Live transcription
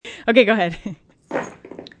Okay, go ahead.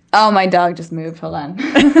 Oh, my dog just moved. Hold on.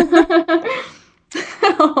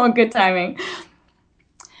 Oh, good timing.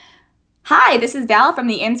 Hi, this is Val from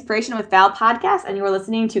the Inspiration with Val podcast, and you are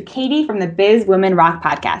listening to Katie from the Biz Women Rock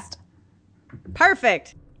podcast.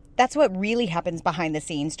 Perfect. That's what really happens behind the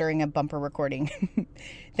scenes during a bumper recording.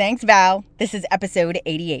 Thanks, Val. This is episode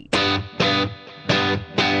 88.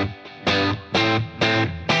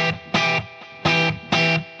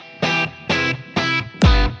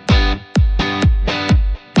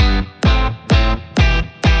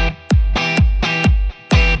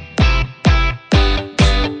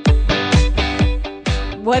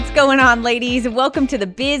 What's going on, ladies? Welcome to the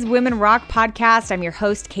Biz Women Rock podcast. I'm your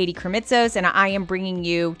host, Katie Kremitzos, and I am bringing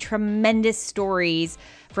you tremendous stories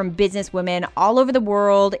from business women all over the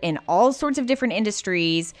world in all sorts of different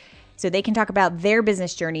industries so they can talk about their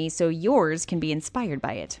business journey so yours can be inspired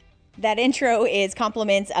by it. That intro is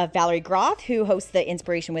compliments of Valerie Groth, who hosts the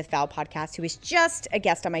Inspiration with Val podcast, who is just a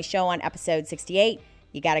guest on my show on episode 68.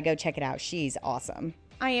 You got to go check it out. She's awesome.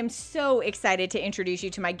 I am so excited to introduce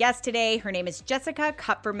you to my guest today. Her name is Jessica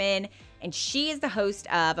Kupferman, and she is the host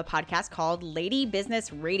of a podcast called Lady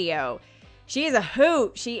Business Radio. She is a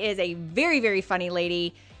hoot. She is a very, very funny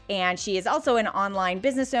lady, and she is also an online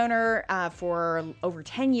business owner for over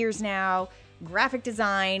 10 years now, graphic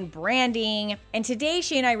design, branding. And today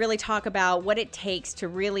she and I really talk about what it takes to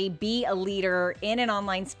really be a leader in an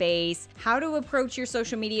online space, how to approach your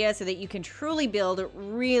social media so that you can truly build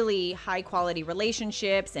really high quality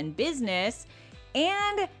relationships and business.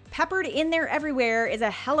 And peppered in there everywhere is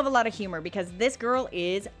a hell of a lot of humor because this girl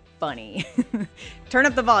is funny. Turn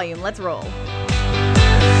up the volume. Let's roll.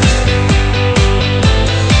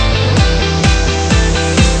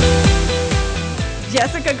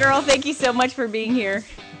 Jessica, girl, thank you so much for being here.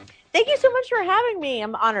 Thank you so much for having me.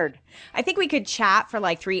 I'm honored. I think we could chat for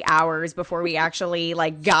like 3 hours before we actually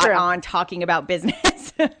got on talking about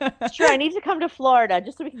business. Sure, I need to come to Florida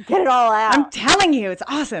just so we can get it all out. I'm telling you, it's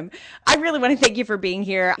awesome. I really want to thank you for being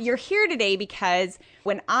here. You're here today because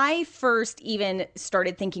when I first even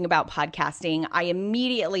started thinking about podcasting, I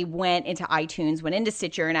immediately went into iTunes, went into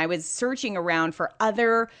Stitcher, and I was searching around for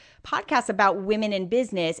other podcasts about women in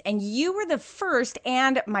business. And you were the first,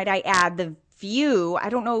 and might I add, the few, I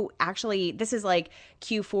don't know, actually, this is like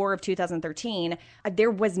Q4 of 2013.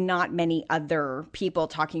 There was not many other people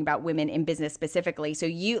talking about women in business specifically. So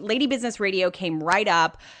Lady Business Radio came right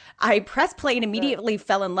up. I pressed play and immediately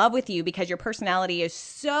fell in love with you because your personality is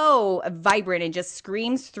so vibrant and just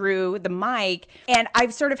screams through the mic. And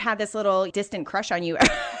I've sort of had this little distant crush on you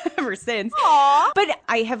ever since. Aww. But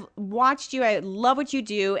I have watched you. I love what you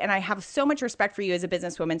do. And I have so much respect for you as a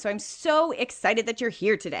businesswoman. So I'm so excited that you're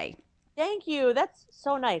here today. Thank you. That's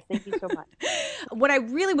so nice. Thank you so much. What I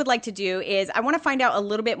really would like to do is I want to find out a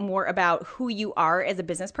little bit more about who you are as a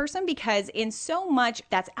business person, because in so much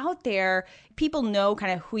that's out there, people know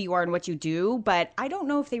kind of who you are and what you do, but I don't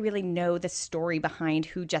know if they really know the story behind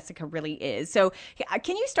who Jessica really is. So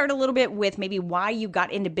can you start a little bit with maybe why you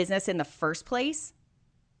got into business in the first place?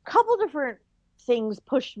 A couple different things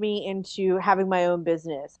pushed me into having my own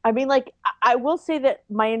business. I mean, I will say that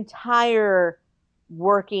my entire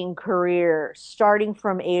working career, starting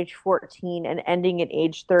from age 14 and ending at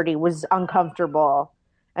age 30, was uncomfortable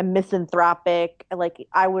and misanthropic.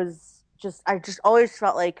 I just always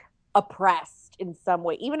felt like oppressed in some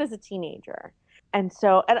way, even as a teenager. And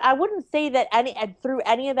I wouldn't say that through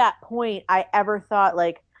any of that point, I ever thought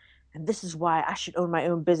and this is why I should own my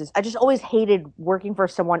own business. I just always hated working for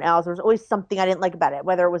someone else. There was always something I didn't like about it,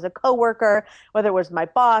 whether it was a coworker, whether it was my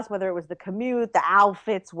boss, whether it was the commute, the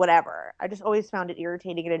outfits, whatever. I just always found it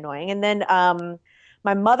irritating and annoying. And then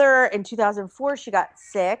my mother in 2004, she got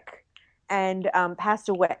sick and passed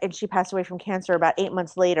away. And she passed away from cancer about 8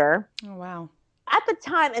 months later. Oh, wow. At the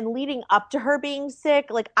time and leading up to her being sick,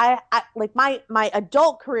 my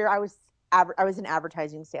adult career, I was in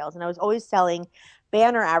advertising sales, and I was always selling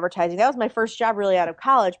banner advertising. That was my first job really out of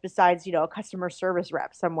college, besides, a customer service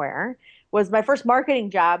rep somewhere. Was my first marketing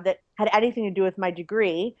job that had anything to do with my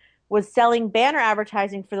degree, was selling banner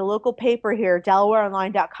advertising for the local paper here,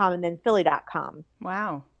 DelawareOnline.com and then Philly.com.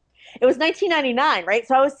 Wow. It was 1999, right?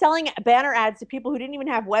 So I was selling banner ads to people who didn't even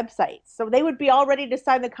have websites. So they would be all ready to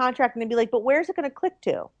sign the contract and they'd be like, but where's it going to click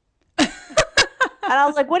to? And I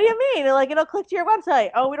was like, what do you mean? They're like, it'll click to your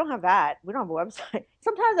website. Oh, we don't have that. We don't have a website.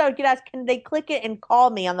 Sometimes I would get asked, can they click it and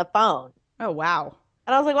call me on the phone? Oh, wow.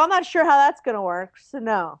 And I was like, well, I'm not sure how that's going to work. So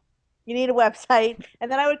no, you need a website. And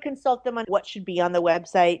then I would consult them on what should be on the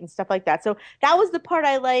website and stuff like that. So that was the part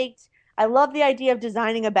I liked. I love the idea of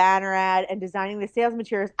designing a banner ad and designing the sales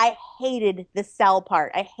materials. I hated the sell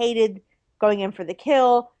part. I hated going in for the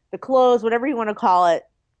kill, the close, whatever you want to call it.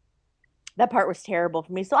 That part was terrible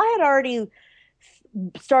for me. So I had already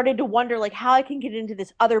started to wonder like how I can get into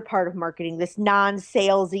this other part of marketing, this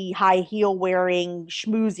non-salesy, high heel wearing,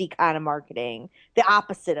 schmoozy kind of marketing. The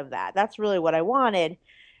opposite of that. That's really what I wanted.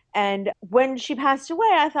 And when she passed away,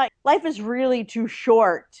 I thought life is really too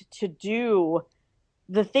short to do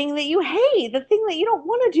the thing that you hate, the thing that you don't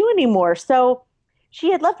want to do anymore. So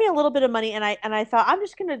she had left me a little bit of money and I thought I'm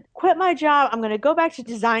just going to quit my job. I'm going to go back to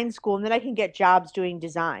design school and then I can get jobs doing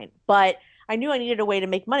design. But I knew I needed a way to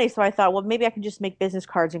make money, so I thought, well, maybe I can just make business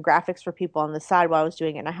cards and graphics for people on the side while I was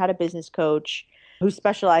doing it. And I had a business coach who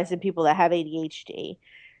specialized in people that have ADHD.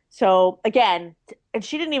 So again, and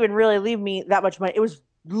she didn't even really leave me that much money. It was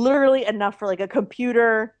literally enough for like a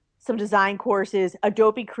computer, some design courses,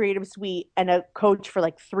 Adobe Creative Suite, and a coach for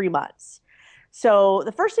like 3 months. So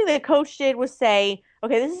the first thing that coach did was say,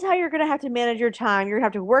 okay, this is how you're going to have to manage your time. You're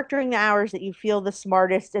going to have to work during the hours that you feel the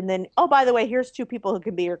smartest. And then, oh, by the way, here's two people who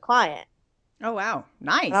can be your client. Oh, wow. And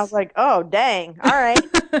I was Nice. like, oh, dang. All right.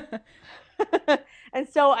 And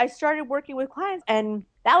so I started working with clients, and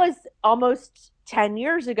that was almost 10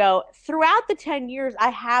 years ago. Throughout the 10 years,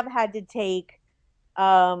 I have had to take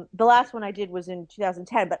the last one I did was in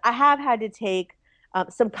 2010, but I have had to take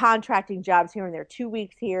some contracting jobs here and there, 2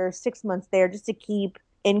 weeks here, 6 months there, just to keep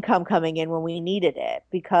income coming in when we needed it,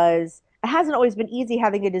 because it hasn't always been easy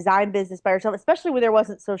having a design business by yourself, especially when there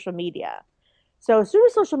wasn't social media. So as soon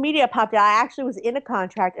as social media popped out, I actually was in a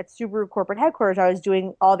contract at Subaru corporate headquarters. I was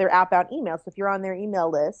doing all their outbound emails. So if you're on their email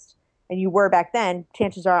list, and you were back then,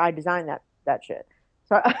 chances are I designed that shit.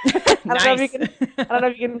 So I don't know if you Nice. can I don't know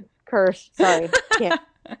if you can curse. Sorry. Can't.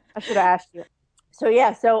 I should have asked you. So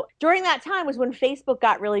yeah, so during that time was when Facebook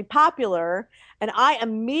got really popular, and I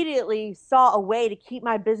immediately saw a way to keep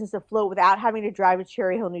my business afloat without having to drive to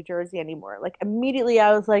Cherry Hill, New Jersey anymore. Like immediately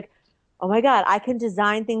I was like, oh my God, I can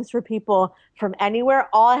design things for people from anywhere.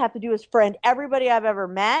 All I have to do is friend everybody I've ever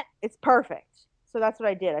met. It's perfect. So that's what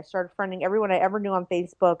I did. I started friending everyone I ever knew on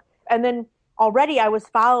Facebook. And then already I was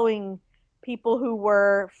following people who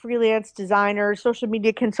were freelance designers, social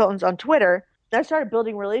media consultants on Twitter. And I started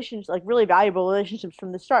building relationships, like really valuable relationships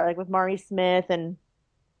from the start, like with Mari Smith and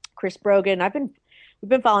Chris Brogan. We've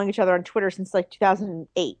been following each other on Twitter since like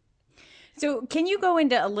 2008. So, can you go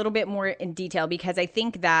into a little bit more in detail? Because I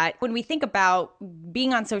think that when we think about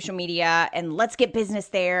being on social media and let's get business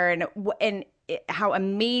there, and how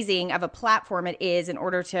amazing of a platform it is in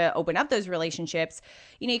order to open up those relationships,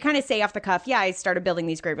 you kind of say off the cuff, yeah, I started building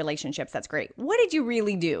these great relationships. That's great. What did you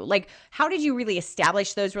really do? Like, how did you really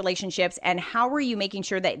establish those relationships, and how were you making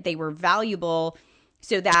sure that they were valuable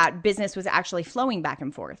so that business was actually flowing back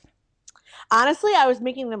and forth? Honestly, I was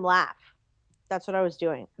making them laugh. That's what I was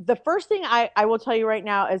doing. The first thing I will tell you right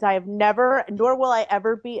now is I have never, nor will I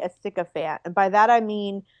ever be a sycophant. And by that I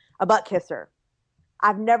mean a butt kisser.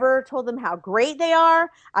 I've never told them how great they are.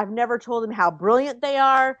 I've never told them how brilliant they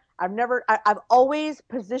are. I've always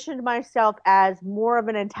positioned myself as more of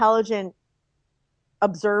an intelligent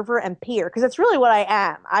observer and peer, because it's really what I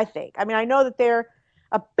am, I think. I mean, I know that they're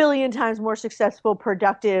a billion times more successful,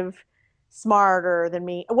 productive, smarter than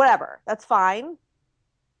me, whatever. That's fine.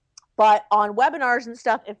 But on webinars and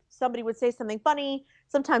stuff, if somebody would say something funny,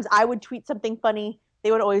 sometimes I would tweet something funny. They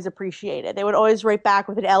would always appreciate it. They would always write back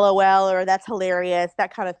with an LOL or that's hilarious,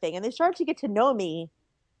 that kind of thing. And they started to get to know me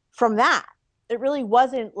from that. It really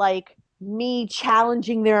wasn't like me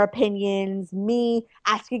challenging their opinions, me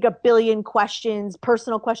asking a billion questions,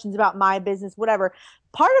 personal questions about my business, whatever.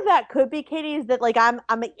 Part of that could be, Katie, is that like I'm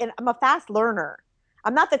a fast learner.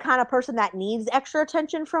 I'm not the kind of person that needs extra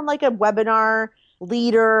attention from like a webinar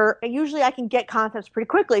leader. Usually I can get concepts pretty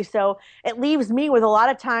quickly. So it leaves me with a lot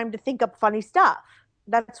of time to think up funny stuff.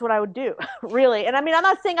 That's what I would do, really. And I mean, I'm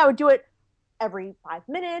not saying I would do it every 5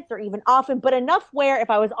 minutes or even often, but enough where if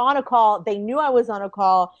I was on a call, they knew I was on a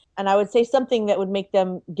call and I would say something that would make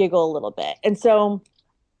them giggle a little bit. And so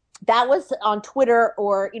that was on Twitter,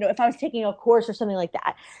 or, if I was taking a course or something like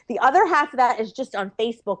that. The other half of that is just on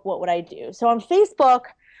Facebook. What would I do? So on Facebook,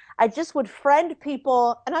 I just would friend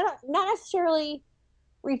people, and I don't not necessarily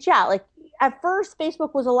reach out. Like at first,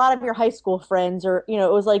 Facebook was a lot of your high school friends, or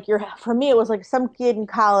it was like for me, it was like some kid in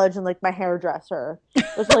college and like my hairdresser.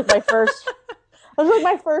 Those were like my first. Those were like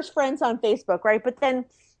my first friends on Facebook, right? But then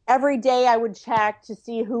every day I would check to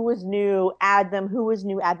see who was new, add them, who was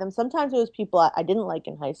new, add them. Sometimes it was people I didn't like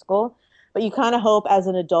in high school, but you kind of hope as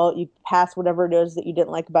an adult you pass whatever it is that you didn't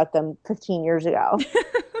like about them 15 years ago.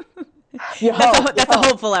 You hope. That's a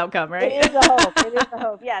hopeful outcome, right? It is a hope. It is a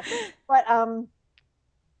hope. Yes. But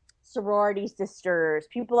sorority sisters,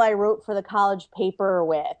 people I wrote for the college paper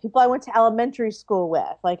with, people I went to elementary school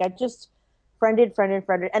with. Like I just friended.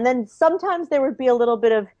 And then sometimes there would be a little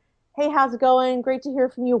bit of hey, how's it going? Great to hear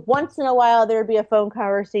from you. Once in a while, there'd be a phone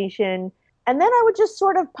conversation. And then I would just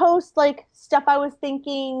sort of post like stuff I was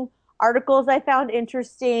thinking, articles I found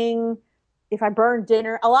interesting. If I burned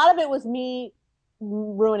dinner, a lot of it was me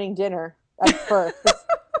ruining dinner at first.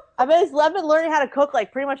 I've been learning how to cook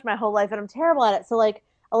like pretty much my whole life, and I'm terrible at it. So like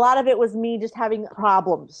a lot of it was me just having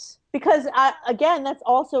problems because again, that's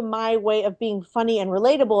also my way of being funny and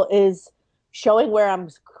relatable is showing where I'm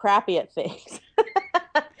crappy at things.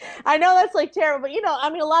 I know that's like terrible, but I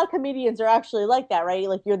mean, a lot of comedians are actually like that, right?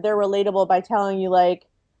 Like they're relatable by telling you like,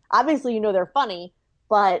 obviously, they're funny,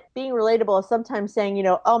 but being relatable is sometimes saying,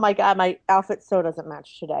 oh my God, my outfit so doesn't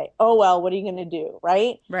match today. Oh well, what are you going to do,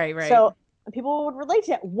 right? Right, right. So people would relate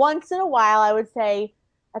to it. Once in a while, I would say,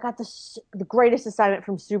 I got the greatest assignment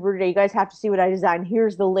from Subaru today. You guys have to see what I designed.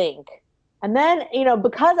 Here's the link. And then,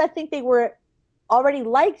 because I think they were already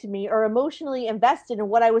liked me or emotionally invested in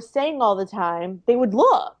what I was saying all the time, they would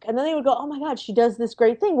look and then they would go, oh my God, she does this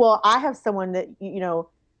great thing. Well, I have someone that,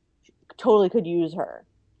 totally could use her.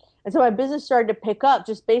 And so my business started to pick up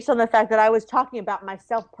just based on the fact that I was talking about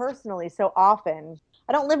myself personally so often.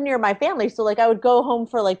 I don't live near my family. So like I would go home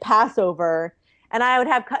for like Passover and I would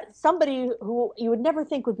have somebody who you would never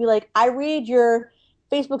think would be like, I read your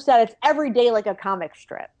Facebook status every day like a comic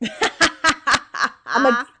strip. I'm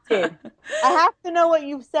addicted. I have to know what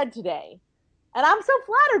you've said today. And I'm so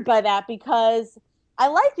flattered by that because I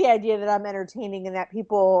like the idea that I'm entertaining and that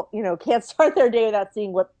people, can't start their day without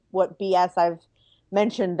seeing what BS I've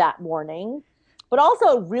mentioned that morning. But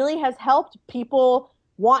also it really has helped people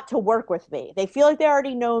want to work with me. They feel like they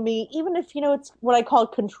already know me, even if, it's what I call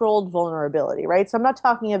controlled vulnerability, right? So I'm not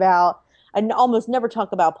talking about, I almost never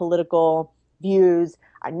talk about political views.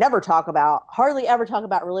 I hardly ever talk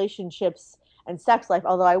about relationships and sex life,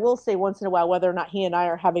 although I will say once in a while whether or not he and I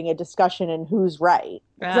are having a discussion and who's right.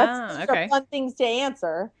 That's Okay. fun things to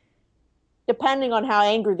answer, depending on how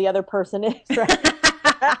angry the other person is,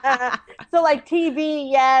 right? So like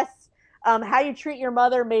TV, yes. How you treat your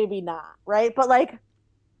mother, maybe not, right? But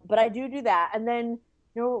I do that. And then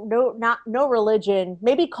no religion,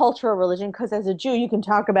 maybe cultural religion, because as a Jew, you can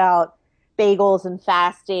talk about bagels and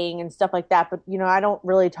fasting and stuff like that. But, I don't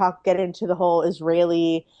really get into the whole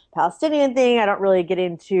Israeli Palestinian thing. I don't really get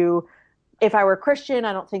into, if I were Christian,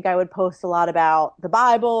 I don't think I would post a lot about the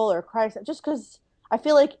Bible or Christ, just because I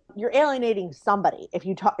feel like you're alienating somebody if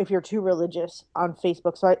you're too religious on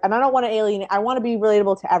Facebook. So I don't want to alienate. I want to be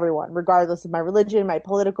relatable to everyone, regardless of my religion, my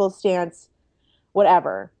political stance,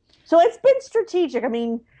 whatever. So it's been strategic. I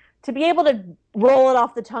mean, to be able to roll it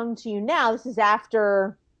off the tongue to you now, this is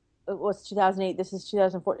after, it was 2008, this is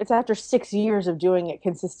 2004. It's after 6 years of doing it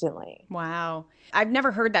consistently. Wow. I've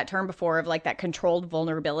never heard that term before of like that controlled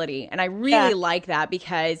vulnerability. And I really like that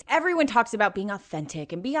because everyone talks about being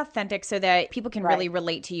authentic and be authentic so that people can really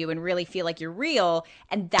relate to you and really feel like you're real.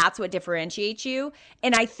 And that's what differentiates you.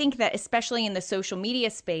 And I think that especially in the social media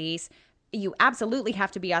space, you absolutely have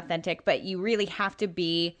to be authentic, but you really have to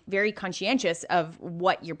be very conscientious of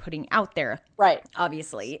what you're putting out there. Right.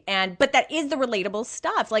 Obviously. But that is the relatable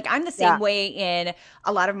stuff. Like I'm the same way in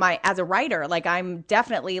a lot of as a writer, like I'm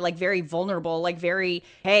definitely like very vulnerable, like very,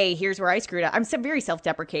 hey, here's where I screwed up. I'm very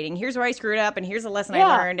self-deprecating. Here's where I screwed up and here's a lesson I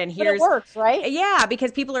learned. And here's, but it works, right? Yeah.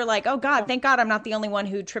 Because people are like, oh God, thank God I'm not the only one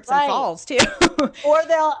who trips and falls too. or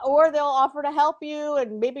they'll offer to help you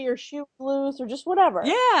and maybe your shoe loose or just whatever.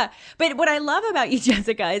 Yeah. But what I love about you,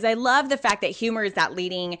 Jessica, is I love the fact that humor is that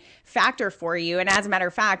leading factor for you. And as a matter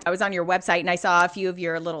of fact, I was on your website and I saw a few of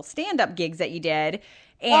your little stand-up gigs that you did.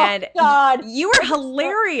 And you were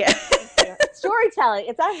hilarious. Storytelling.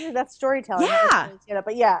 It's actually that's storytelling. Yeah.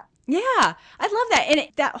 But yeah. Yeah, I love that. And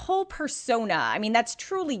that whole persona, I mean, that's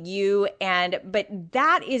truly you. But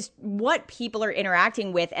that is what people are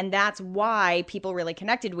interacting with. And that's why people really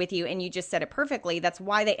connected with you. And you just said it perfectly. That's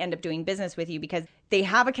why they end up doing business with you because they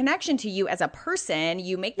have a connection to you as a person.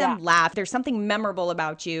 You make them laugh. There's something memorable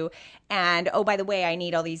about you. And oh, by the way, I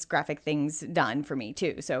need all these graphic things done for me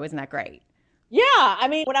too. So isn't that great? Yeah, I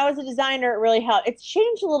mean, when I was a designer, it really helped. It's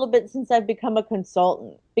changed a little bit since I've become a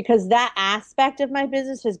consultant because that aspect of my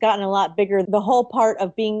business has gotten a lot bigger. The whole part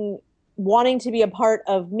of wanting to be a part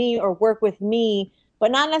of me or work with me,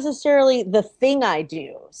 but not necessarily the thing I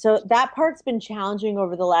do. So that part's been challenging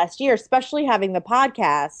over the last year, especially having the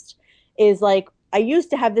podcast is like, I used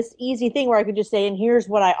to have this easy thing where I could just say, and here's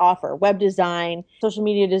what I offer, web design, social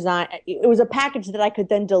media design. It was a package that I could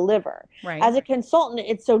then deliver. Right. As a consultant,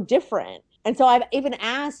 it's so different. And so I've even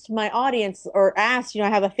asked my audience I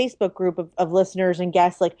have a Facebook group of listeners and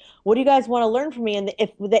guests, like, what do you guys want to learn from me? And if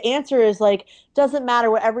the answer is like, doesn't matter,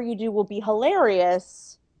 whatever you do will be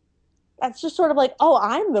hilarious. That's just sort of like, oh,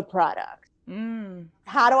 I'm the product.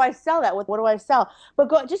 How do I sell that? What do I sell?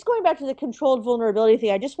 But just going back to the controlled vulnerability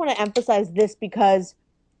thing, I just want to emphasize this because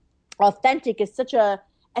authentic is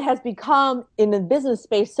it has become in the business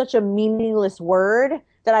space such a meaningless word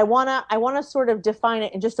that I wanna sort of define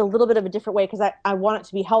it in just a little bit of a different way because I want it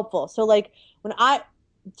to be helpful. So like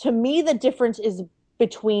to me the difference is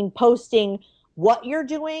between posting what you're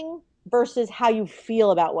doing versus how you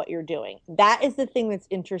feel about what you're doing. That is the thing that's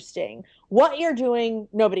interesting. What you're doing,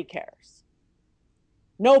 nobody cares.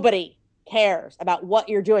 Nobody cares about what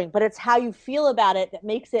you're doing, but it's how you feel about it that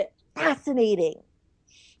makes it fascinating.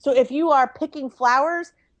 So if you are picking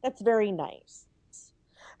flowers, that's very nice.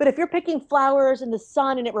 But if you're picking flowers in the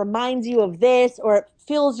sun and it reminds you of this or it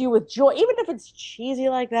fills you with joy, even if it's cheesy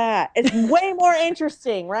like that, it's way more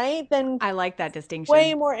interesting, right? I like that distinction.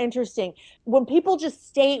 Way more interesting. When people just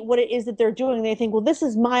state what it is that they're doing, they think, well, this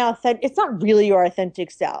is my authentic. It's not really your authentic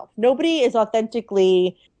self. Nobody is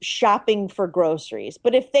authentically shopping for groceries.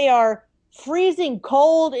 But if they are freezing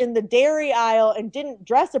cold in the dairy aisle and didn't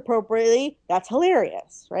dress appropriately, that's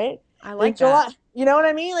hilarious, right? I like that. You know what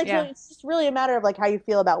I mean? Like, yeah. So it's just really a matter of like how you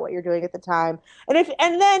feel about what you're doing at the time. And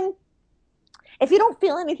then if you don't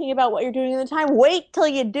feel anything about what you're doing at the time, wait till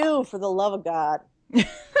you do, for the love of God.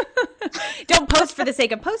 Don't post for the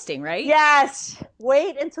sake of posting, right? Yes.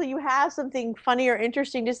 Wait until you have something funny or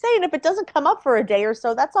interesting to say. And if it doesn't come up for a day or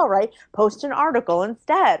so, that's all right. Post an article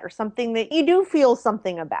instead or something that you do feel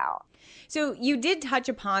something about. So you did touch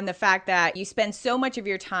upon the fact that you spend so much of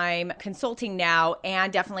your time consulting now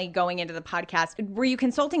and definitely going into the podcast. Were you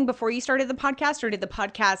consulting before you started the podcast, or did the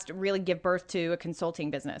podcast really give birth to a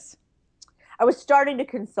consulting business? I was starting to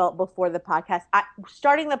consult before the podcast.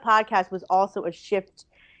 Starting the podcast was also a shift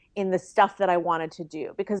in the stuff that I wanted to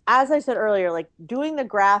do. Because as I said earlier, like doing the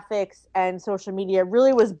graphics and social media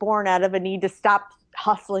really was born out of a need to stop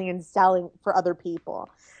hustling and selling for other people.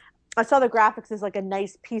 I saw the graphics as like a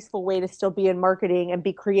nice, peaceful way to still be in marketing and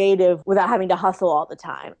be creative without having to hustle all the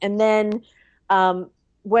time. And then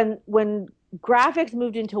when graphics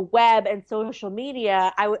moved into web and social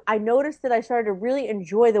media, I noticed that I started to really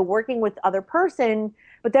enjoy the working with the other person.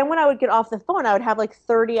 But then when I would get off the phone, I would have like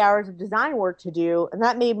 30 hours of design work to do. And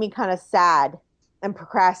that made me kind of sad and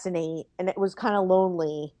procrastinate. And it was kind of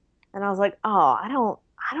lonely. And I was like, oh, I don't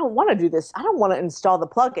want to do this. I don't want to install the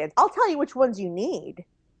plugins. I'll tell you which ones you need,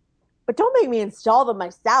 but don't make me install them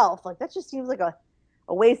myself. Like that just seems like a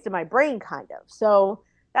waste of my brain, kind of. So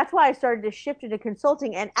that's why I started to shift into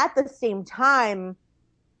consulting. And at the same time,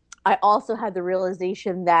 I also had the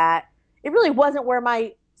realization that it really wasn't where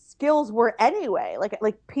my skills were anyway.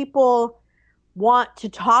 Like people want to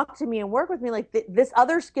talk to me and work with me. Like this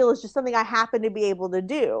other skill is just something I happen to be able to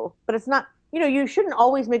do, but it's not, you shouldn't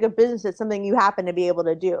always make a business at something you happen to be able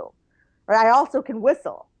to do. Right? I also can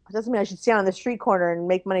whistle. It doesn't mean I should stand on the street corner and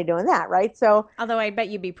make money doing that, right? So, although I bet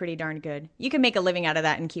you'd be pretty darn good. You can make a living out of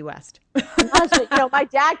that in Key West. honestly, my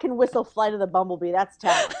dad can whistle Flight of the Bumblebee. That's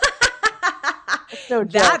talent. That's no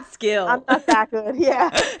joke. That skill. I'm not that good. Yeah,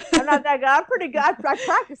 I'm not that good. I'm pretty good. I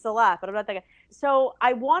practice a lot, but I'm not that good. So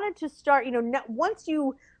I wanted to start. Once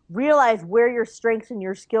you realize where your strengths and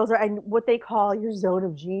your skills are, and what they call your zone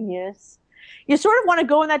of genius, you sort of want to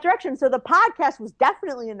go in that direction. So the podcast was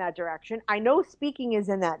definitely in that direction. I know speaking is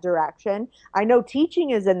in that direction. I know teaching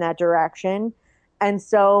is in that direction. And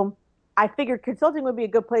so I figured consulting would be a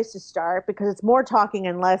good place to start because it's more talking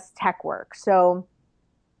and less tech work. So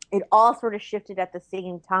it all sort of shifted at the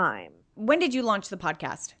same time. When did you launch the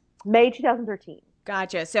podcast? May 2013.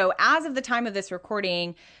 Gotcha. So as of the time of this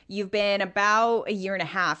recording, you've been about a year and a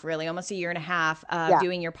half, really, almost a year and a half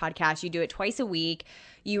doing your podcast. You do it twice a week.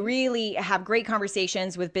 You really have great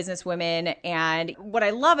conversations with business women. And what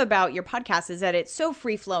I love about your podcast is that it's so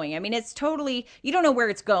free flowing. I mean, it's totally, you don't know where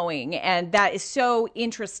it's going. And that is so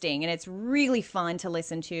interesting. And it's really fun to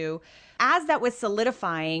listen to. As that was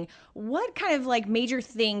solidifying, what kind of like major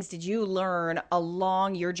things did you learn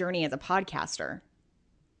along your journey as a podcaster?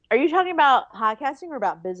 Are you talking about podcasting or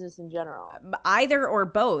about business in general? Either or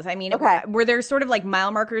both. I mean, okay. Were there sort of like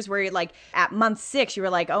mile markers where you're like at month 6, you were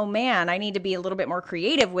like, oh man, I need to be a little bit more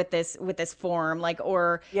creative with this form, like,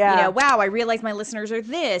 or, wow, I realize my listeners are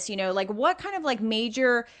this, like what kind of like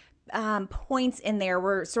major points in there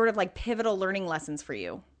were sort of like pivotal learning lessons for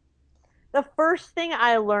you? The first thing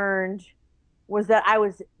I learned was that I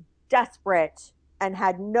was desperate and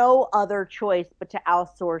had no other choice but to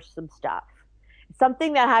outsource some stuff.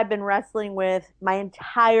 Something that I've been wrestling with my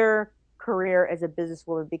entire career as a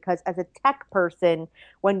businesswoman, because as a tech person,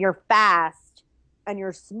 when you're fast and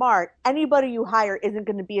you're smart, anybody you hire isn't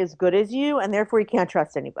going to be as good as you, and therefore you can't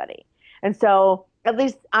trust anybody. And so, at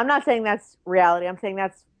least I'm not saying that's reality. I'm saying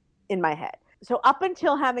that's in my head. So up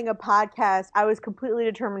until having a podcast, I was completely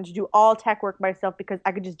determined to do all tech work myself because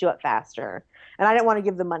I could just do it faster. And I didn't want to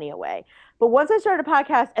give the money away. But once I started a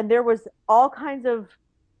podcast and there was all kinds of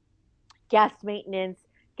guest maintenance,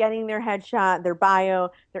 getting their headshot, their bio,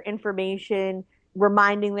 their information,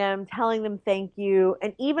 reminding them, telling them thank you,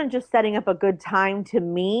 and even just setting up a good time to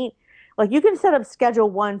meet. Like you can set up schedule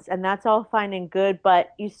once and that's all fine and good,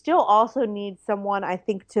 but you still also need someone, I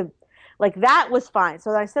think, to like that was fine.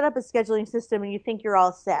 So I set up a scheduling system and you think you're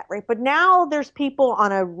all set, right? But now there's people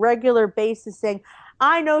on a regular basis saying,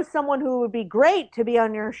 I know someone who would be great to be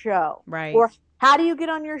on your show. Right. Or how do you get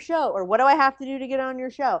on your show? Or what do I have to do to get on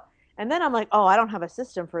your show? And then I'm like, oh, I don't have a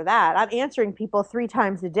system for that. I'm answering people 3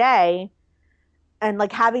 times a day and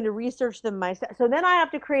like having to research them myself. So then I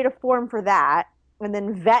have to create a form for that and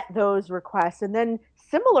then vet those requests. And then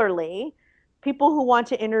similarly, people who want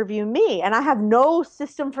to interview me, and I have no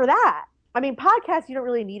system for that. I mean, podcasts, you don't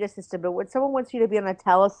really need a system, but when someone wants you to be on a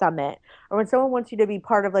telesummit or when someone wants you to be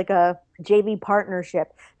part of like a JV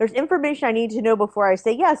partnership, there's information I need to know before I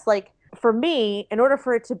say yes. Like for me, in order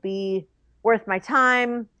for it to be worth my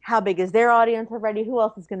time, how big is their audience already, who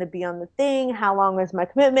else is going to be on the thing, how long is my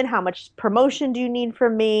commitment, how much promotion do you need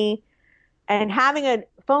from me, and having a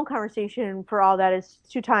phone conversation for all that is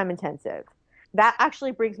too time intensive. That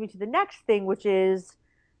actually brings me to the next thing, which is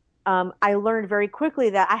I learned very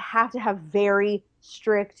quickly that I have to have very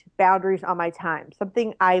strict boundaries on my time,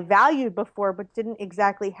 something I valued before but didn't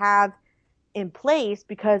exactly have in place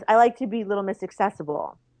because I like to be Little Miss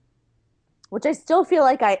Accessible, which I still feel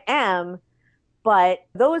like I am. But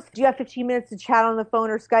those, do you have 15 minutes to chat on the phone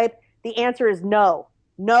or Skype? The answer is no.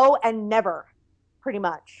 No and never, pretty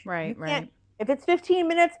much. Right, right. If it's 15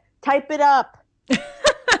 minutes, type it up.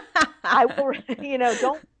 I will,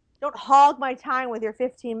 don't hog my time with your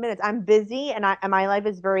 15 minutes. I'm busy and my life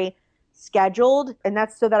is very scheduled, and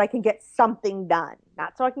that's so that I can get something done.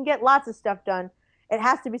 Not so I can get lots of stuff done. It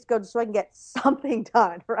has to be scheduled so I can get something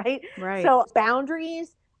done, right? Right. So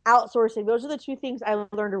boundaries, outsourcing, those are the 2 things I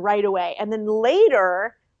learned right away. And then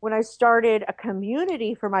later, when I started a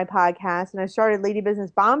community for my podcast and I started Lady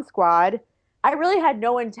Business Bomb Squad, I really had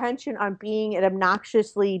no intention on being an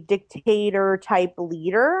obnoxiously dictator type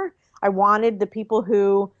leader. I wanted the people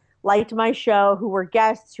who liked my show, who were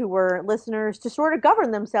guests, who were listeners, to sort of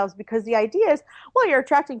govern themselves, because the idea is, well, you're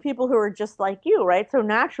attracting people who are just like you, right? So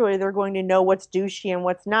naturally they're going to know what's douchey and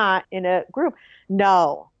what's not in a group.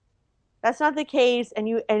 No, that's not the case.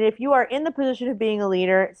 And if you are in the position of being a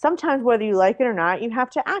leader, sometimes whether you like it or not, you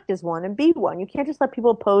have to act as one and be one. You can't just let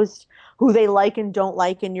people post who they like and don't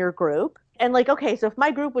like in your group. And like, okay, so if my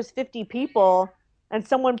group was 50 people and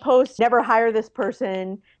someone posts, never hire this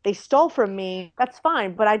person, they stole from me, that's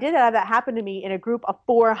fine. But I did have that happen to me in a group of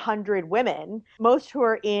 400 women, most who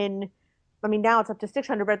are in, I mean, now it's up to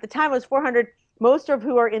 600, but at the time it was 400, most of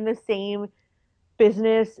who are in the same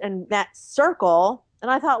business and that circle. And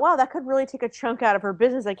I thought, wow, that could really take a chunk out of her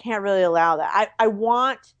business. I can't really allow that. I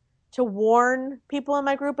want to warn people in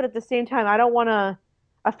my group, but at the same time, I don't want to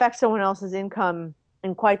affect someone else's income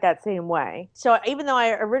in quite that same way. So even though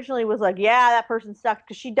I originally was like, yeah, that person sucked,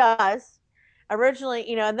 because she does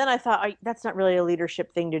originally, and then I thought, that's not really a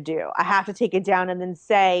leadership thing to do. I have to take it down and then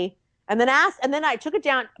say, and then ask, and then I took it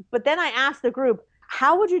down, but then I asked the group,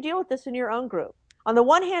 how would you deal with this in your own group? On the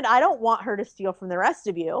one hand, I don't want her to steal from the rest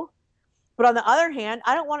of you. But on the other hand,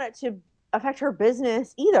 I don't want it to affect her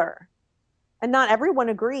business either. And not everyone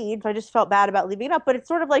agreed. So I just felt bad about leaving it up. But it's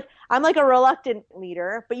sort of like, I'm like a reluctant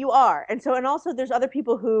leader, but you are. And also there's other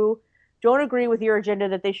people who don't agree with your agenda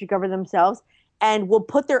that they should govern themselves and will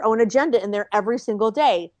put their own agenda in there every single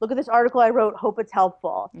day. Look at this article I wrote. Hope it's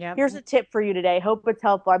helpful. Yep. Here's a tip for you today. Hope it's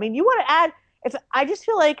helpful. I mean, you want to add, I just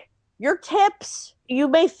feel like your tips you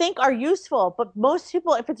may think are useful, but most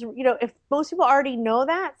people, if most people already know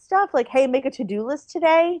that stuff, like, hey, make a to-do list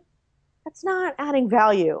today, that's not adding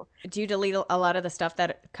value. Do you delete a lot of the stuff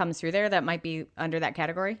that comes through there that might be under that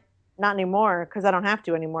category? Not anymore, because I don't have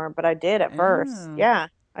to anymore, but I did at first. Yeah,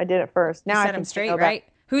 I did at first. Now you I set them straight, right?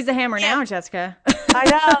 Who's the hammer now, Jessica? I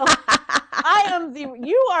know.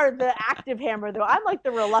 You are the active hammer, though. I'm like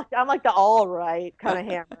the reluctant, I'm like the all right kind of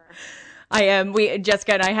hammer. I am.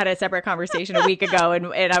 Jessica and I had a separate conversation a week ago,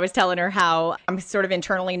 and I was telling her how I'm sort of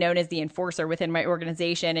internally known as the enforcer within my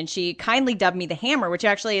organization, and she kindly dubbed me the hammer, which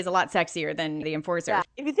actually is a lot sexier than the enforcer. Yeah.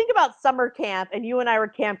 If you think about summer camp, and you and I were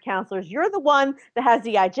camp counselors, you're the one that has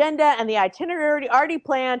the agenda and the itinerary already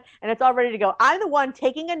planned, and it's all ready to go. I'm the one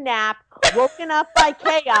taking a nap, woken up by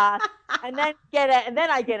chaos, and then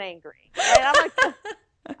I get angry. And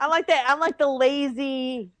I'm like the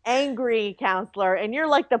lazy, angry counselor, and you're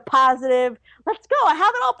like the positive, let's go, I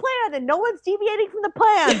have it all planned, and no one's deviating from the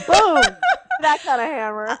plan. Boom. that kind of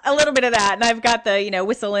hammer. A little bit of that. And I've got the,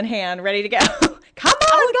 whistle in hand ready to go. Come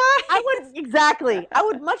on, guys. I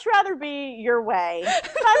would much rather be your way. But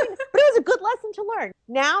it was a good lesson to learn.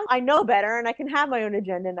 Now I know better and I can have my own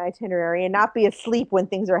agenda and itinerary and not be asleep when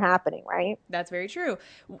things are happening, right? That's very true.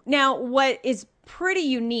 Now, what is pretty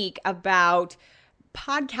unique about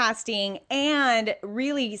podcasting and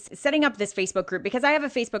really setting up this Facebook group, because I have a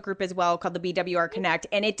Facebook group as well called the BWR Connect,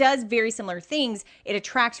 and it does very similar things. It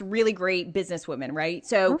attracts really great businesswomen, right?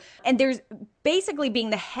 So, and there's basically being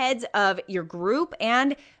the heads of your group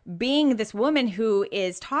and being this woman who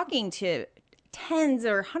is talking to tens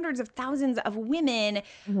or hundreds of thousands of women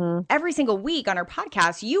every single week on our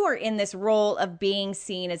podcast. You are in this role of being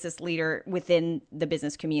seen as this leader within the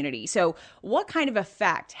business community. So what kind of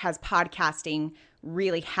effect has podcasting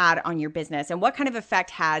really had on your business? And what kind of effect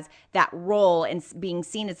has that role in being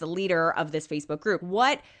seen as the leader of this Facebook group?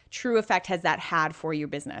 What true effect has that had for your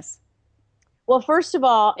business? Well, first of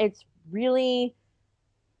all, it's really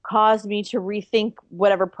caused me to rethink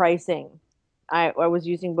whatever pricing I was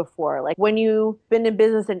using before. Like when you've been in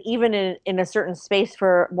business and even in a certain space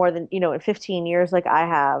for more than, 15 years, like I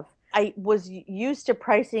have, I was used to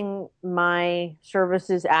pricing my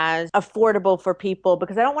services as affordable for people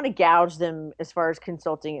because I don't want to gouge them as far as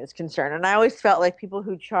consulting is concerned. And I always felt like people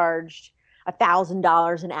who charged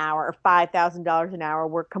 $1,000 an hour or $5,000 an hour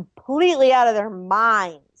were completely out of their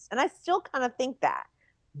minds. And I still kind of think that.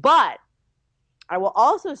 But I will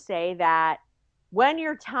also say that when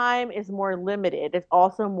your time is more limited, it's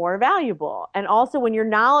also more valuable. And also when your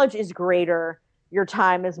knowledge is greater, your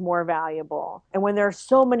time is more valuable. And when there are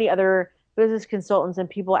so many other business consultants and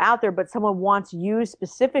people out there, but someone wants you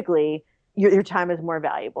specifically, your time is more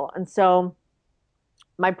valuable. And so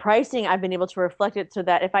my pricing, I've been able to reflect it so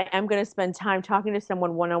that if I am going to spend time talking to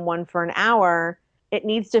someone one-on-one for an hour, it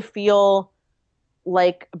needs to feel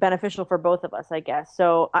like beneficial for both of us, I guess.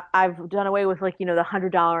 So I've done away with the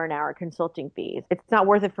 $100 an hour consulting fees. It's not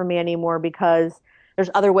worth it for me anymore because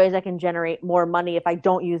there's other ways I can generate more money if I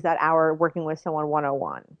don't use that hour working with someone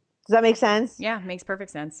one-on-one. Does that make sense? Yeah, makes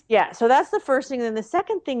perfect sense. Yeah. So that's the first thing. Then the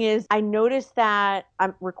second thing is I noticed that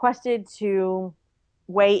I'm requested to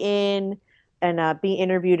weigh in and be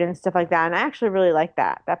interviewed and stuff like that. And I actually really like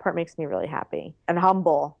that. That part makes me really happy and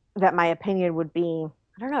humble that my opinion would be,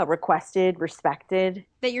 I don't know, requested, respected.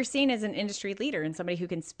 That you're seen as an industry leader and somebody who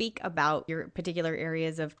can speak about your particular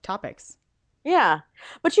areas of topics. Yeah.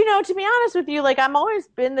 But to be honest with you, I'm always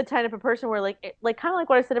been the type of person where kind of like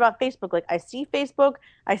what I said about Facebook, I see Facebook,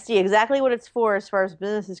 I see exactly what it's for as far as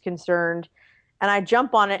business is concerned, and I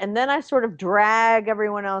jump on it and then I sort of drag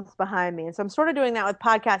everyone else behind me. And so I'm sort of doing that with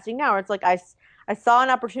podcasting now, where it's like I saw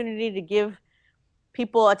an opportunity to give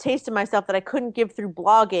people a taste of myself that I couldn't give through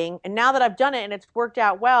blogging. And now that I've done it and it's worked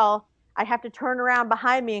out well, I have to turn around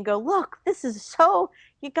behind me and go, look, this is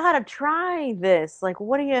you got to try this.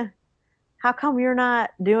 How come you're not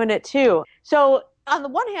doing it too? So on the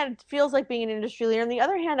one hand, it feels like being an industry leader. On the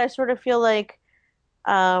other hand, I sort of feel like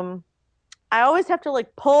I always have to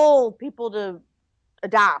pull people to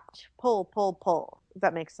adopt, pull. If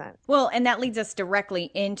that makes sense. Well, and that leads us directly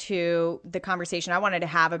into the conversation I wanted to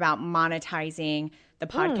have about monetizing the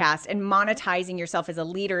podcast and monetizing yourself as a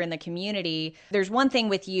leader in the community. There's one thing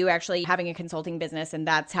with you actually having a consulting business and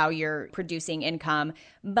that's how you're producing income,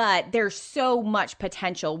 but there's so much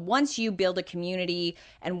potential once you build a community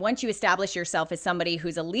and once you establish yourself as somebody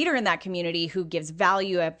who's a leader in that community who gives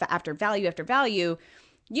value after value after value.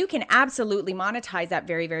 You can absolutely monetize that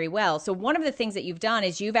very, very well. So one of the things that you've done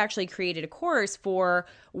is you've actually created a course for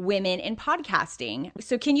women in podcasting.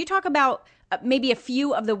 So can you talk about maybe a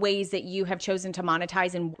few of the ways that you have chosen to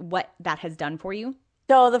monetize and what that has done for you?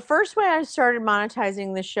 So the first way I started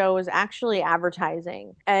monetizing the show was actually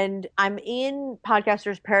advertising. And I'm in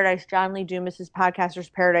Podcaster's Paradise, John Lee Dumas's Podcaster's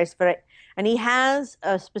Paradise, and he has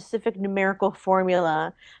a specific numerical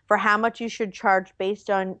formula for how much you should charge based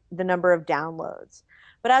on the number of downloads.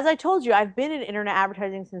 But as I told you, I've been in internet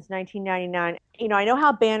advertising since 1999. I know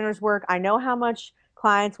how banners work. I know how much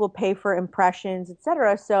clients will pay for impressions,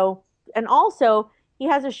 etc. So, and also he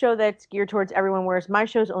has a show that's geared towards everyone, whereas my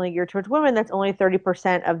show is only geared towards women. That's only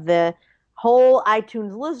 30% of the whole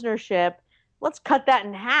iTunes listenership. Let's cut that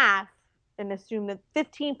in half and assume that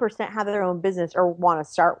 15% have their own business or want to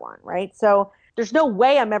start one, right? So there's no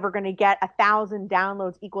way I'm ever going to get 1,000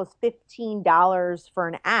 downloads equals $15 for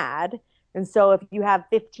an ad. And so if you have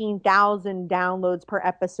 15,000 downloads per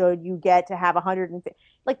episode, you get to have 150.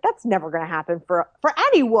 That's never going to happen for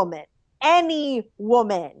any woman.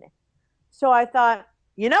 So I thought,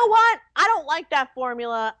 you know what? I don't like that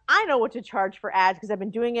formula. I know what to charge for ads because I've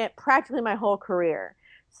been doing it practically my whole career.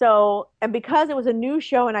 So, and because it was a new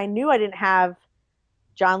show and I knew I didn't have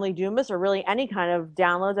John Lee Dumas or really any kind of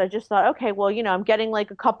downloads, I just thought, okay, well, I'm getting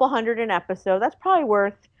like a couple hundred an episode. That's probably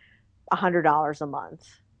worth $100 a month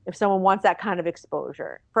if someone wants that kind of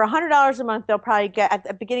exposure. For $100 a month, they'll probably get, at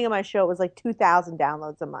the beginning of my show, it was like 2,000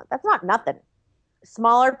 downloads a month. That's not nothing.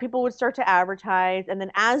 Smaller people would start to advertise. And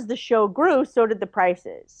then as the show grew, so did the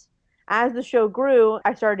prices. As the show grew,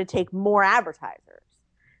 I started to take more advertisers.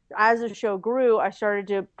 As the show grew, I started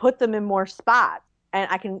to put them in more spots. And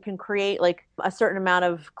I can create like a certain amount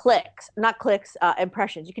of clicks, not clicks,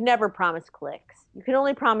 impressions. You can never promise clicks. You can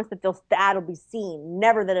only promise that the ad will be seen,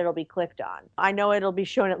 never that it'll be clicked on. I know it'll be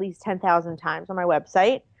shown at least 10,000 times on my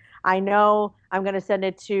website. I know I'm going to send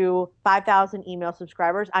it to 5,000 email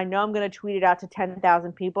subscribers. I know I'm going to tweet it out to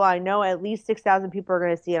 10,000 people. I know at least 6,000 people are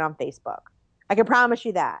going to see it on Facebook. I can promise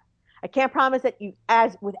you that. I can't promise that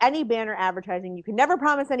as with any banner advertising, you can never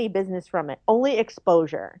promise any business from it, only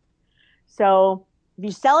exposure. So if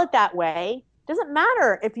you sell it that way, it doesn't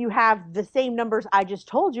matter if you have the same numbers I just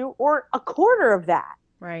told you or a quarter of that.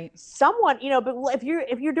 Right. Someone, but if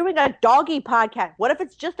you're doing a doggy podcast, what if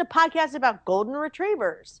it's just a podcast about golden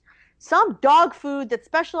retrievers? Some dog food that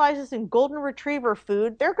specializes in golden retriever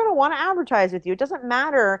food, they're going to want to advertise with you. It doesn't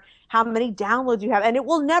matter how many downloads you have, and it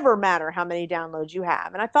will never matter how many downloads you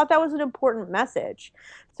have. And I thought that was an important message.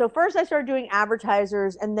 So first I started doing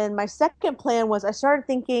advertisers, and then my second plan was I started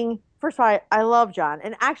thinking, first of all, I love John,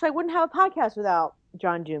 and actually I wouldn't have a podcast without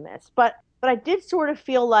John Dumas, but I did sort of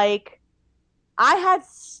feel like I had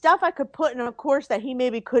stuff I could put in a course that he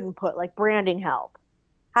maybe couldn't put, like branding help,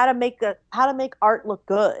 how to make art look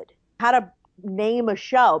good, how to name a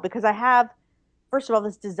show, because I have, first of all,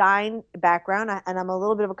 this design background, and I'm a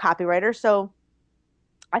little bit of a copywriter. So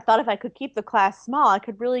I thought if I could keep the class small, I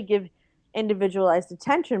could really give individualized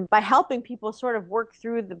attention by helping people sort of work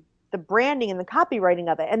through the branding and the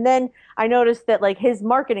copywriting of it. And then I noticed that like his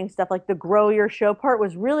marketing stuff, like the grow your show part,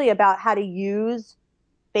 was really about how to use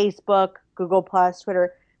Facebook, Google Plus,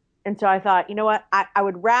 Twitter. And so I thought, you know what, I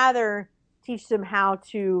would rather teach them how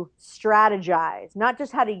to strategize, not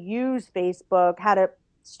just how to use Facebook, how to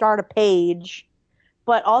start a page,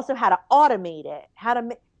 but also how to automate it,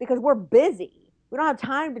 because we're busy. We don't have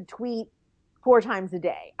time to tweet 4 times a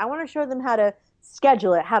day. I want to show them how to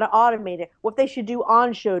schedule it, how to automate it, what they should do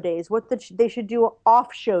on show days, what they should do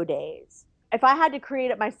off show days. If I had to create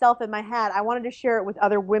it myself in my head, I wanted to share it with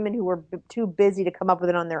other women who were too busy to come up with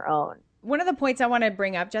it on their own. One of the points I want to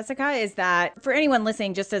bring up, Jessica, is that for anyone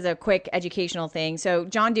listening, just as a quick educational thing. So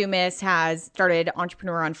John Dumas has started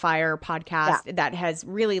Entrepreneur on Fire podcast that has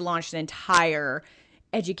really launched an entire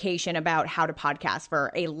education about how to podcast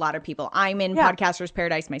for a lot of people. I'm in Podcasters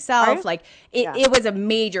Paradise myself. Like it was a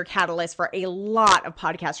major catalyst for a lot of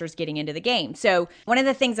podcasters getting into the game. So one of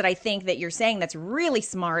the things that I think that you're saying that's really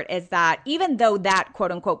smart is that even though that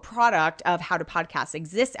quote unquote product of how to podcast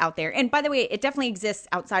exists out there, and by the way, it definitely exists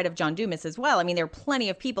outside of John Dumas as well. I mean, there are plenty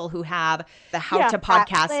of people who have the how to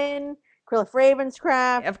podcast. Flynn, Cliff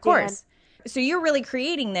Ravenscraft. Of course. So you're really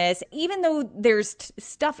creating this, even though there's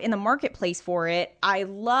stuff in the marketplace for it. I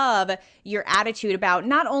love your attitude about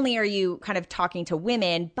not only are you kind of talking to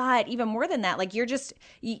women, but even more than that, like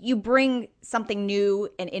you bring something new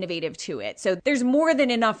and innovative to it. So there's more than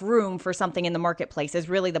enough room for something in the marketplace is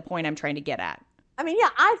really the point I'm trying to get at. I mean, yeah,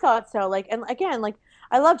 I thought so. Like, and again, like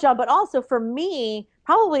I love John, but also for me,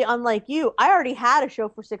 probably unlike you, I already had a show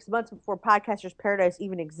for 6 months before Podcasters Paradise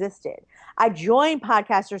even existed. I joined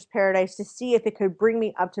Podcasters Paradise to see if it could bring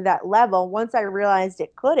me up to that level. Once I realized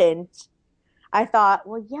it couldn't, I thought,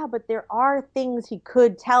 well, yeah, but there are things he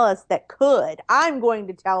could tell us that could. I'm going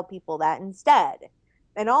to tell people that instead.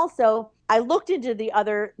 And also, I looked into the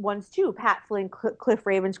other ones too, Pat Flynn, Cliff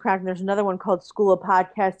Ravenscraft, and there's another one called School of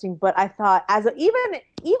Podcasting. But I thought,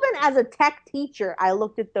 even as a tech teacher, I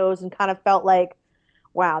looked at those and kind of felt like,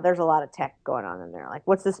 wow, there's a lot of tech going on in there. Like,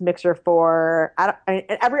 what's this mixer for?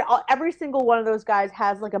 Every single one of those guys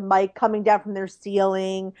has like a mic coming down from their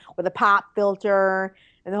ceiling with a pop filter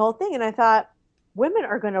and the whole thing. And I thought, women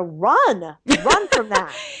are going to run from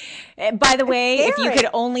that. By the way, if you could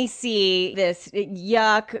only see this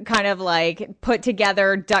yuck kind of like put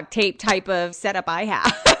together duct tape type of setup I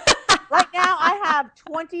have. Right now, I have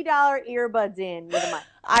 $20 earbuds in with a mic.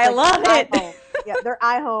 I love it. iHome. Yeah, they're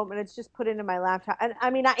iHome, and it's just put into my laptop. And I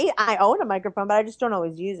mean, I own a microphone, but I just don't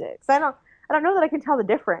always use it because I don't know that I can tell the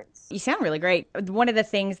difference. You sound really great. One of the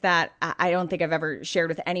things that I don't think I've ever shared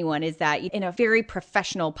with anyone is that in a very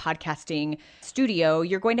professional podcasting studio,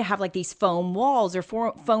 you're going to have like these foam walls or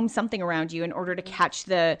foam something around you in order to catch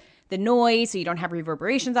the noise so you don't have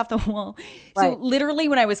reverberations off the wall. Right. So literally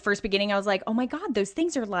when I was first beginning, I was like, oh my God, those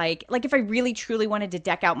things are like if I really truly wanted to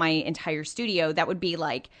deck out my entire studio, that would be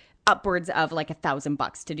like upwards of like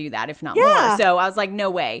 $1,000 to do that, if not more. So I was like,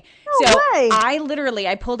 no way. No way.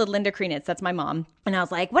 I pulled a Linda Krenitz, that's my mom. And I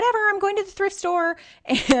was like, whatever, I'm going to the thrift store.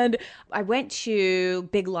 And I went to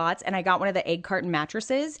Big Lots and I got one of the egg carton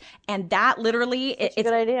mattresses. And that literally, it's a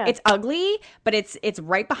good idea. It's ugly, but it's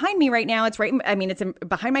right behind me right now. It's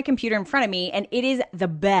behind my computer in front of me. And it is the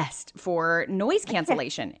best for noise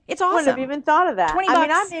cancellation. It's awesome. I wouldn't have even thought of that. $20. I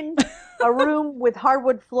mean, I'm in a room with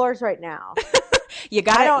hardwood floors right now. You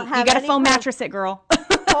gotta foam mattress it, girl.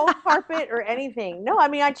 Foam carpet or anything. No, I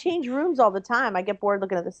mean, I change rooms all the time. I get bored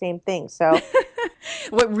looking at the same thing. So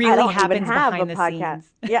what really happens behind the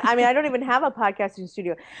scenes. Yeah, I mean, I don't even have a podcasting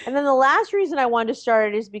studio. And then the last reason I wanted to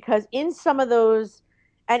start it is because in some of those,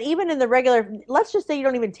 and even in the regular, let's just say you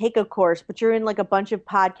don't even take a course, but you're in like a bunch of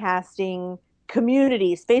podcasting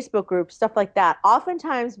communities, Facebook groups, stuff like that.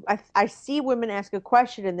 Oftentimes I see women ask a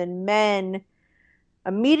question and then men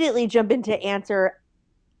immediately jump in to answer,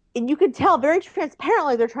 and you can tell very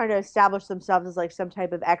transparently they're trying to establish themselves as like some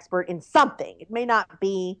type of expert in something. It may not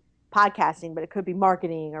be podcasting, but it could be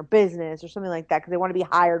marketing or business or something like that because they want to be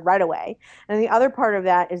hired right away. And the other part of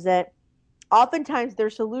that is that oftentimes their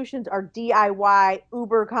solutions are DIY,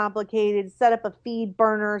 uber complicated, set up a feed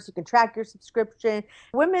burner so you can track your subscription.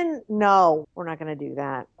 Women, no, we're not going to do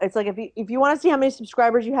that. It's like if you want to see how many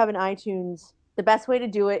subscribers you have in iTunes, the best way to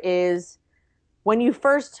do it is when you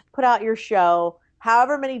first put out your show,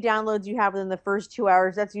 however many downloads you have within the first 2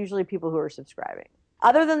 hours, that's usually people who are subscribing.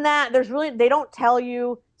 Other than that, they don't tell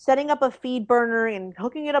you setting up a feed burner and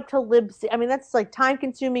hooking it up to libsyn. I mean, that's like time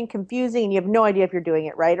consuming, confusing, and you have no idea if you're doing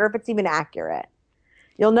it right or if it's even accurate.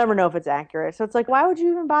 You'll never know if it's accurate. So it's like, why would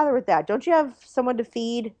you even bother with that? Don't you have someone to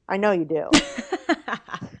feed? I know you do.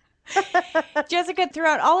 Jessica,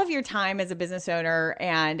 throughout all of your time as a business owner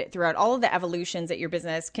and throughout all of the evolutions that your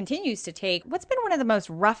business continues to take, what's been one of the most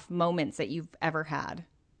rough moments that you've ever had?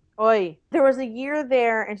 Oy. There was a year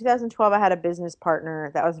there in 2012, I had a business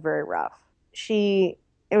partner that was very rough. It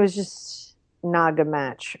was just not a good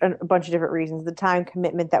match. A bunch of different reasons. The time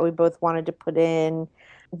commitment that we both wanted to put in,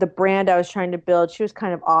 the brand I was trying to build, she was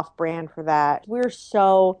kind of off brand for that. We were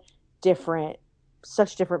so different,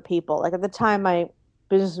 such different people. Like at the time, my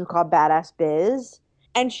business was called Badass Biz.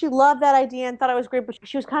 And she loved that idea and thought it was great, but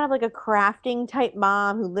she was kind of like a crafting type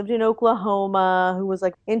mom who lived in Oklahoma, who was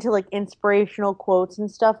like into like inspirational quotes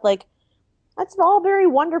and stuff. Like, that's all very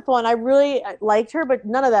wonderful. And I really liked her, but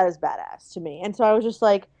none of that is badass to me. And so I was just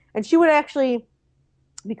like, and she would actually,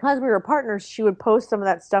 because we were partners, she would post some of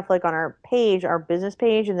that stuff like on our page, our business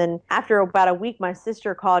page. And then after about a week, my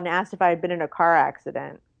sister called and asked if I had been in a car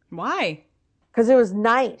accident. Why? Because it was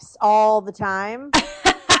nice all the time.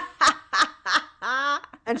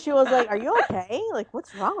 And she was like, are you okay? Like,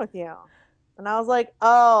 what's wrong with you? And I was like,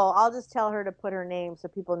 oh, I'll just tell her to put her name so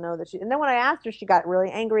people know that she. And then when I asked her, she got really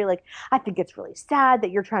angry. Like, I think it's really sad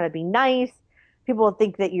that you're trying to be nice. People will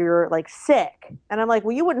think that you're like sick. And I'm like,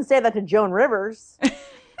 well, you wouldn't say that to Joan Rivers.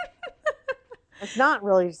 It's not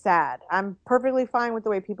really sad. I'm perfectly fine with the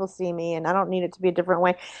way people see me, and I don't need it to be a different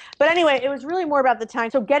way. But anyway, it was really more about the time.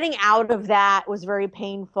 So getting out of that was very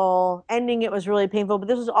painful. Ending it was really painful. But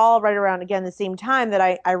this was all right around, again, the same time that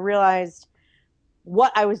I realized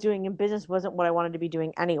what I was doing in business wasn't what I wanted to be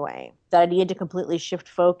doing anyway. That I needed to completely shift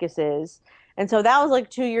focuses. And so that was like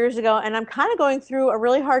 2 years ago. And I'm kind of going through a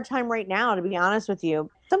really hard time right now, to be honest with you.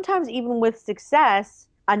 Sometimes even with success,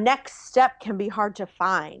 a next step can be hard to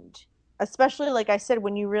find. Especially, like I said,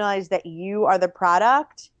 when you realize that you are the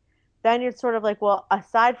product, then it's sort of like, well,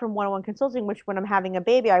 aside from one-on-one consulting, which when I'm having a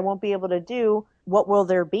baby, I won't be able to do, what will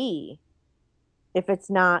there be if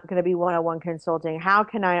it's not going to be one-on-one consulting? How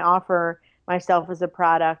can I offer myself as a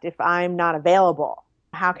product if I'm not available?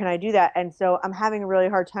 How can I do that? And so I'm having a really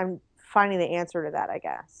hard time finding the answer to that, I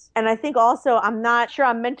guess. And I think also I'm not sure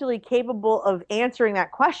I'm mentally capable of answering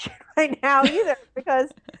that question right now either because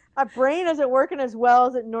my brain isn't working as well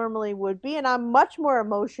as it normally would be. And I'm much more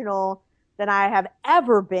emotional than I have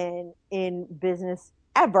ever been in business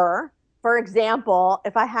ever. For example,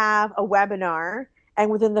 if I have a webinar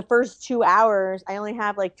and within the first 2 hours, I only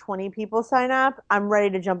have like 20 people sign up, I'm ready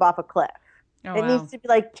to jump off a cliff. Oh, it wow. needs to be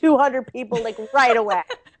like 200 people like right away.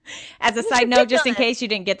 As a side note, just in case you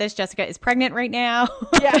didn't get this, Jessica is pregnant right now.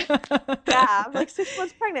 Yeah. Yeah, I'm like 6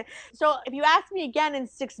 months pregnant. So if you ask me again in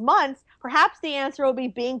 6 months, perhaps the answer will be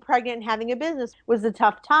being pregnant and having a business was a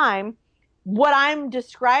tough time. What I'm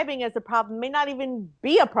describing as a problem may not even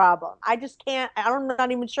be a problem. I just can't, I'm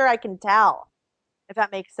not even sure I can tell, if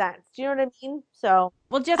that makes sense. Do you know what I mean? So,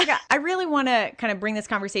 Well, Jessica, I really want to kind of bring this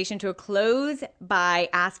conversation to a close by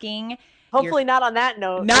asking hopefully not on that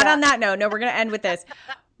note. Not on that note. No, we're going to end with this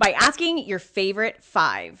by asking your favorite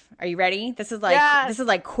 5. Are you ready? This is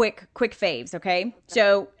like quick faves, okay?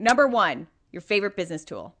 So, number 1, your favorite business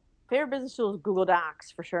tool. Favorite business tool is Google Docs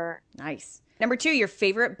for sure. Nice. Number 2, your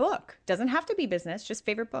favorite book. Doesn't have to be business, just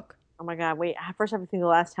favorite book. Oh my God, wait. First, I have to think the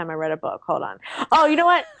last time I read a book. Hold on. Oh, you know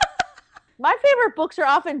what? My favorite books are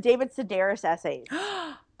often David Sedaris essays.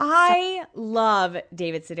 I love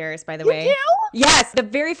David Sedaris, by the way. You do? Yes. The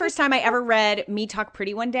very first time I ever read Me Talk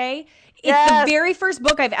Pretty One Day, it's the very first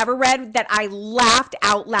book I've ever read that I laughed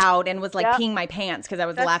out loud and was like peeing my pants because I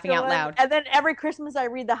was laughing out loud. And then every Christmas I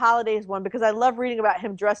read the holidays one because I love reading about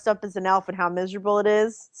him dressed up as an elf and how miserable it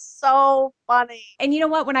is. So funny. And you know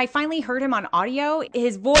what? When I finally heard him on audio,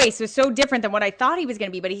 his voice was so different than what I thought he was going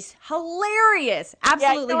to be, but he's hilarious.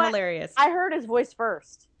 Absolutely hilarious. I heard his voice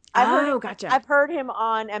first. Gotcha. I've heard him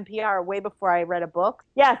on NPR way before I read a book.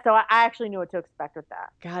 Yeah, so I actually knew what to expect with that.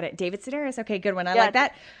 Got it. David Sedaris. Okay, good one. I like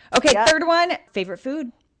that. Okay, third one, favorite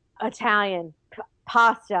food? Italian.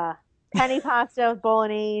 Pasta. Penny pasta,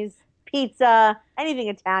 bolognese, pizza, anything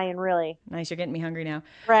Italian, really. Nice. You're getting me hungry now.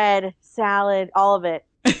 Bread, salad, all of it.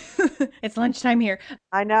 It's lunchtime here.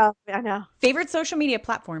 I know. Favorite social media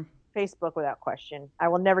platform? Facebook, without question. I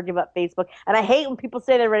will never give up Facebook. And I hate when people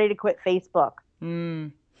say they're ready to quit Facebook.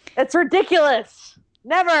 It's ridiculous.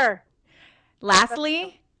 Never.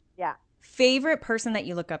 Lastly, favorite person that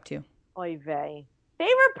you look up to? Oy vey.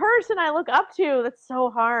 Favorite person I look up to? That's so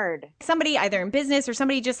hard. Somebody either in business or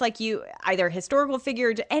somebody just like you, either a historical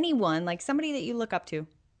figure, anyone, like somebody that you look up to.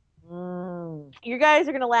 You guys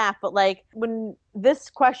are going to laugh, but like when this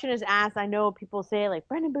question is asked, I know people say like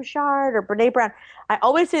Brendan Bouchard or Brene Brown. I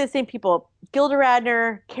always say the same people: Gilda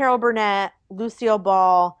Radner, Carol Burnett, Lucille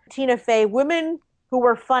Ball, Tina Fey, women who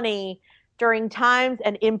were funny during times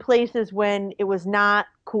and in places when it was not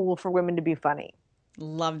cool for women to be funny.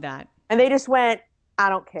 Love that. And they just went, I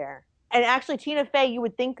don't care. And actually, Tina Fey, you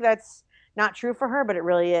would think that's not true for her, but it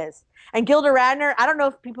really is. And Gilda Radner, I don't know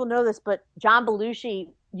if people know this, but John Belushi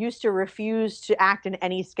used to refuse to act in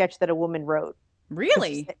any sketch that a woman wrote.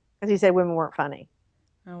 Really? Because he said women weren't funny.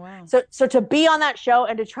 Oh, wow. So to be on that show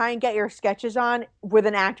and to try and get your sketches on with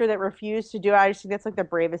an actor that refused to do it, I just think that's like the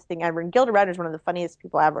bravest thing ever. And Gilda Radner is one of the funniest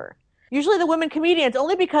people ever. Usually the women comedians,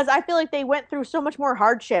 only because I feel like they went through so much more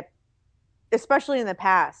hardship, especially in the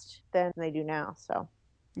past, than they do now. So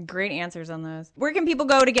great answers on those. Where can people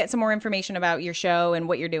go to get some more information about your show and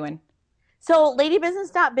what you're doing? So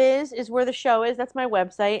ladybusiness.biz is where the show is. That's my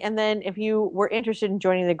website. And then if you were interested in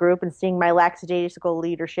joining the group and seeing my lackadaisical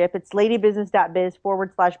leadership, it's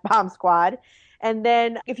ladybusiness.biz/bomb squad. And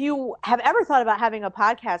then if you have ever thought about having a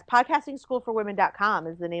podcast, podcastingschoolforwomen.com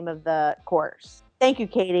is the name of the course. Thank you,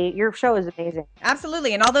 Katie. Your show is amazing.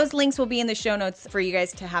 Absolutely. And all those links will be in the show notes for you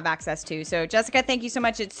guys to have access to. So Jessica, thank you so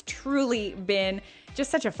much. It's truly been just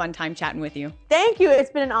such a fun time chatting with you. Thank you. It's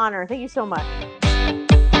been an honor. Thank you so much.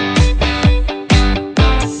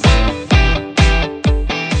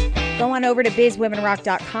 Go on over to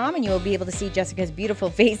bizwomenrock.com and you will be able to see Jessica's beautiful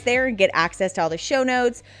face there and get access to all the show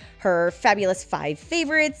notes, her fabulous 5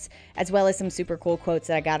 favorites, as well as some super cool quotes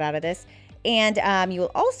that I got out of this. And you will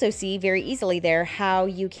also see very easily there how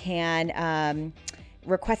you can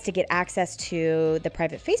request to get access to the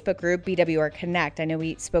private Facebook group, BWR Connect. I know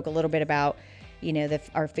we spoke a little bit about,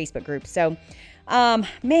 our Facebook group. So,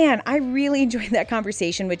 man, I really enjoyed that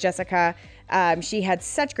conversation with Jessica. She had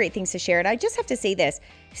such great things to share. And I just have to say this,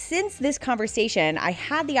 since this conversation, I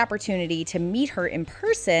had the opportunity to meet her in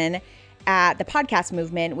person at the podcast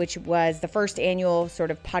movement, which was the first annual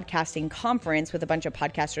sort of podcasting conference with a bunch of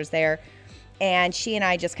podcasters there. And she and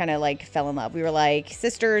I just kind of like fell in love. We were like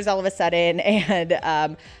sisters all of a sudden.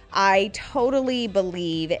 And I totally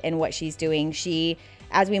believe in what she's doing. She,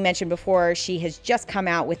 as we mentioned before, she has just come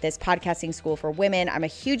out with this podcasting school for women. I'm a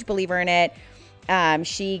huge believer in it.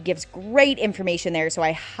 She gives great information there. So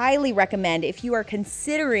I highly recommend, if you are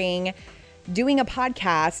considering doing a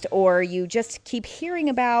podcast or you just keep hearing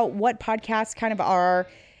about what podcasts kind of are,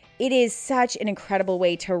 it is such an incredible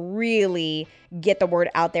way to really get the word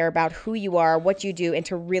out there about who you are, what you do, and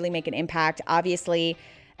to really make an impact. Obviously,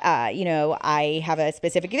 I have a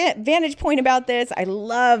specific vantage point about this. I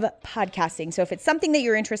love podcasting. So if it's something that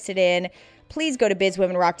you're interested in, please go to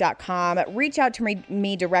bizwomenrock.com. Reach out to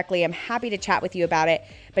me directly. I'm happy to chat with you about it.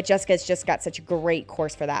 But Jessica's just got such a great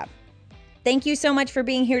course for that. Thank you so much for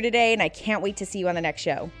being here today, and I can't wait to see you on the next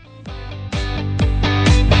show.